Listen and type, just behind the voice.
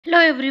Hello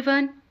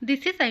everyone,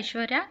 this is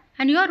Aishwarya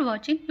and you are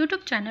watching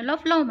YouTube channel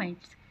of Law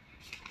Minds।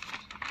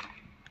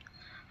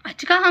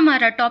 आज का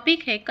हमारा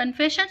topic है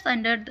confessions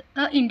under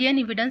the Indian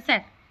evidence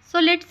act. So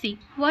let's see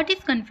what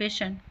is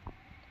confession.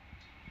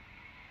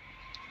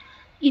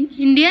 In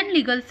Indian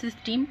legal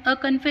system, a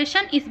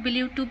confession is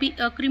believed to be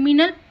a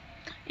criminal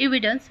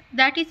evidence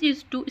that is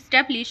used to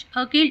establish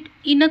a guilt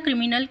in a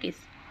criminal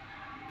case.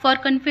 For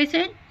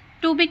confession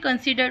to be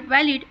considered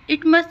valid,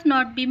 it must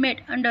not be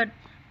made under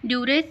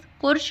duress,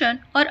 coercion,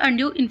 or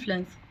undue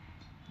influence.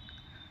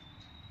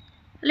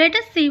 Let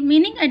us see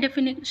meaning and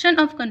definition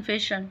of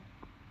confession.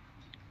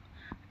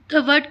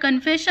 The word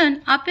confession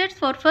appears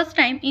for first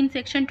time in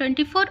Section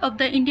 24 of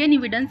the Indian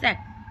Evidence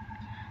Act.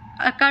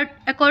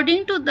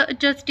 According to the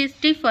Justice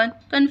Stephen,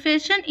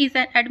 confession is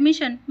an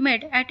admission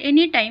made at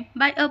any time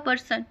by a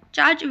person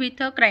charged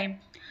with a crime,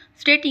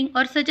 stating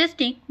or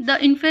suggesting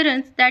the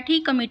inference that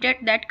he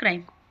committed that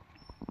crime.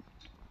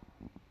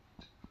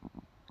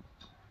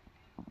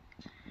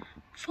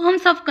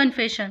 Forms of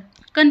confession.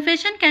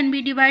 Confession can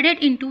be divided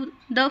into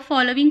the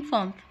following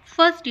forms.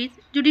 First is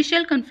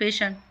judicial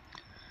confession.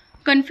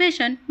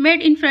 Confession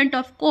made in front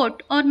of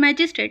court or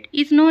magistrate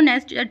is known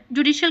as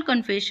judicial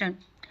confession.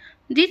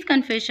 This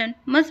confession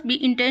must be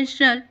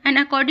intentional and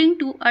according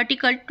to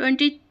Article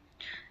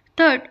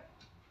 23rd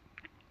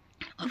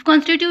of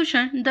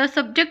Constitution, the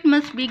subject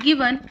must be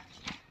given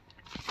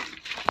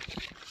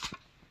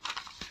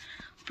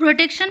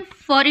protection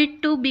for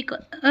it to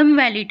become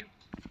valid.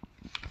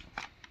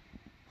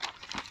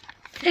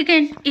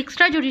 Second,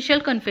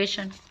 extrajudicial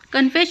confession.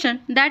 Confession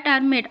that are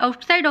made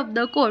outside of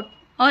the court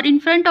or in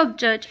front of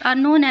judge are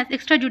known as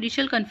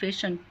extrajudicial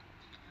confession.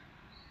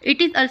 It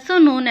is also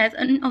known as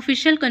an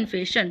official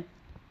confession.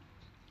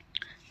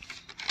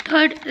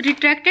 Third,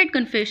 retracted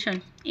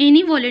confession.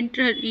 Any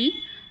voluntary,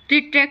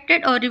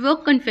 retracted or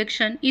revoked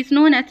confession is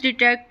known as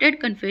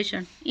retracted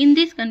confession. In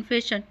this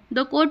confession,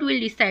 the court will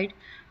decide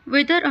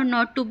whether or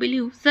not to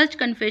believe such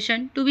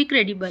confession to be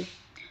credible.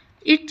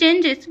 It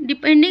changes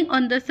depending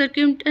on the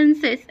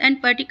circumstances and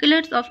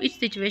particulars of each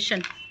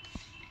situation.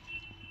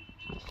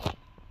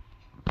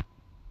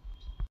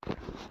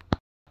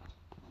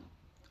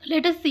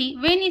 Let us see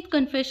when is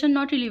confession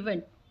not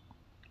relevant.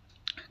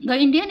 The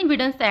Indian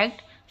Evidence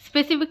Act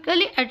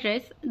specifically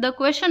addresses the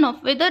question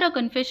of whether a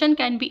confession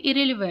can be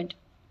irrelevant.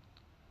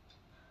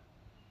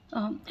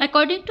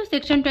 According to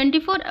Section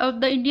 24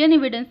 of the Indian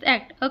Evidence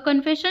Act, a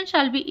confession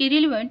shall be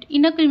irrelevant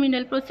in a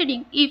criminal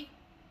proceeding if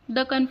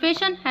the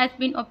confession has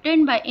been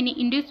obtained by any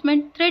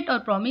inducement, threat or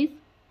promise.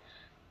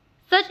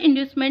 Such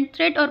inducement,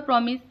 threat or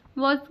promise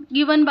was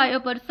given by a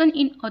person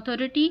in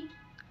authority.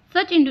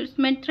 Such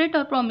inducement, threat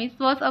or promise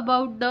was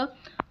about the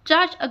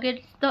charge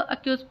against the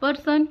accused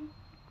person.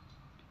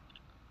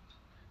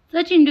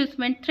 Such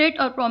inducement, threat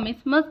or promise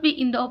must be,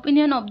 in the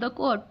opinion of the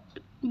court,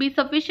 be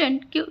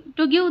sufficient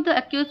to give the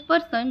accused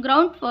person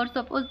ground for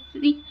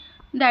supposing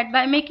that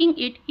by making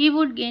it he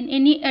would gain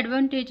any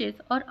advantages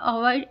or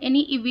avoid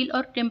any evil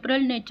or temporal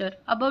nature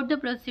about the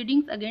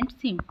proceedings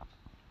against him.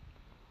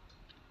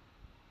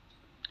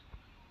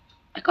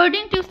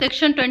 According to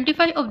Section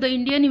 25 of the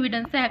Indian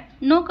Evidence Act,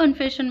 no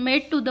confession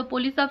made to the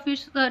police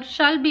officer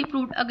shall be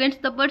proved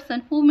against the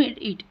person who made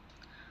it.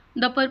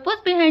 The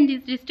purpose behind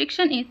this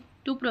restriction is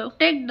to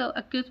protect the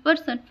accused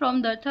person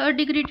from the third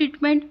degree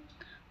treatment,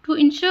 to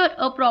ensure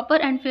a proper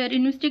and fair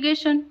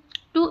investigation,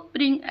 to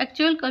bring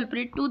actual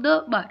culprit to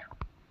the bar.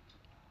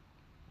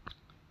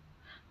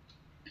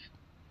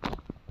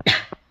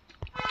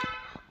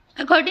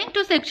 According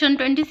to Section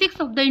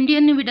 26 of the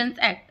Indian Evidence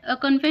Act, a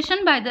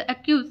confession by the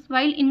accused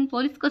while in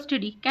police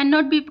custody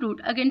cannot be proved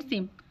against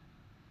him.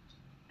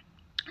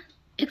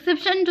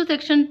 Exception to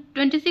Section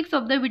 26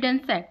 of the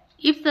Evidence Act.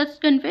 If such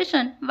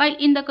confession while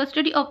in the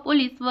custody of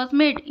police was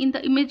made in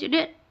the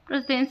immediate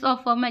presence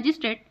of a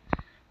magistrate,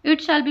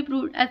 it shall be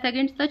proved as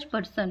against such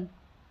person.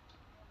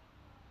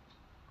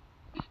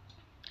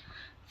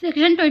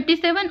 Section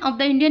 27 of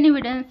the Indian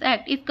Evidence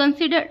Act is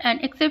considered an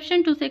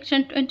exception to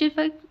Section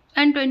 25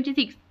 and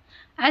 26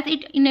 as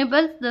it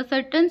enables the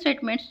certain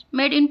statements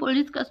made in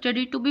police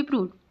custody to be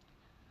proved.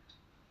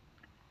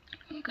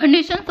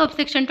 Conditions of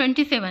Section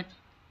 27.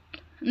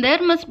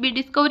 There must be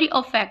discovery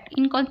of fact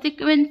in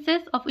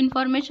consequences of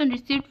information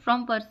received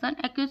from person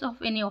accused of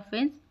any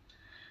offence.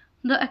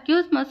 The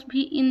accused must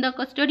be in the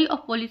custody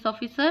of police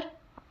officer.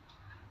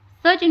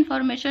 Such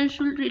information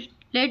should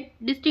relate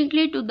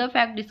distinctly to the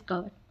fact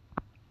discovered.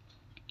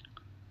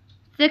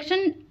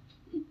 Section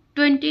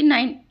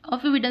 29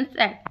 of Evidence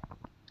Act.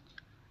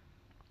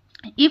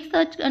 If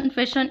such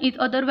confession is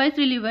otherwise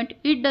relevant,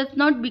 it does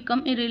not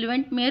become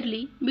irrelevant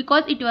merely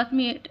because it was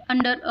made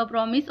under a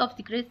promise of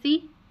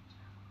secrecy,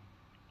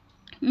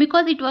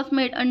 because it was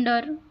made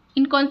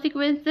in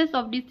consequences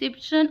of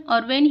deception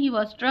or when he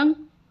was drunk,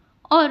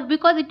 or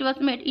because it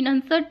was made in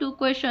answer to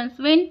questions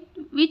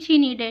which he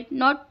needed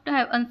not to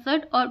have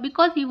answered, or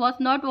because he was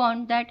not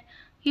warned that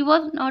he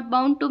was not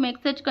bound to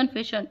make such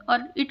confession or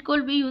it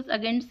could be used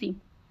against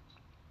him.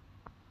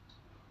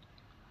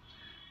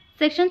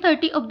 Section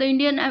 30 of the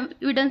Indian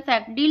Evidence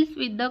Act deals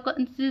with the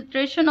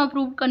consideration of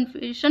proved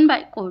confession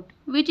by court,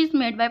 which is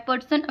made by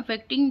person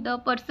affecting the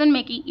person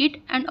making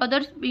it and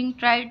others being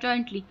tried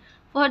jointly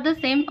for the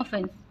same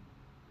offence.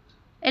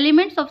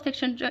 Elements of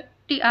Section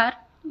 30 are: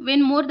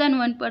 when more than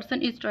one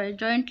person is tried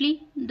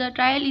jointly, the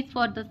trial is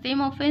for the same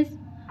offence,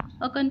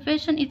 a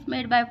confession is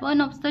made by one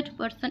of such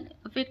person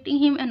affecting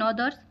him and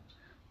others,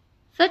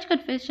 such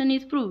confession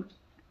is proved.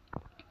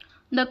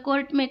 The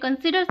court may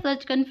consider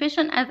such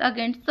confession as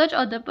against such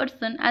other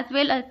person as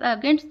well as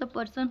against the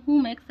person who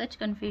makes such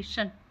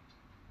confession.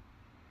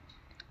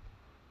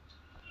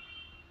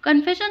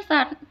 Confessions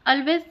are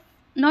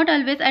not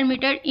always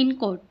admitted in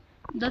court.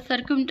 The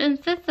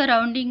circumstances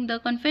surrounding the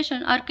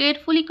confession are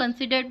carefully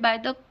considered by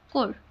the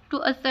court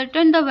to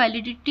ascertain the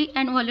validity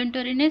and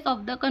voluntariness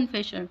of the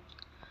confession.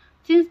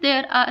 Since they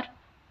are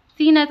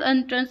seen as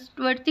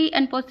untrustworthy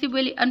and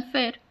possibly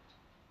unfair,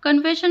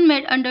 confession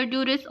made under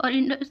duress or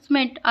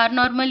inducement are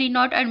normally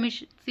not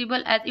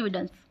admissible as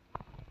evidence.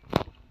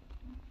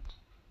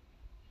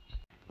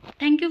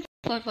 Thank you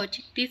for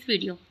watching this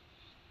video.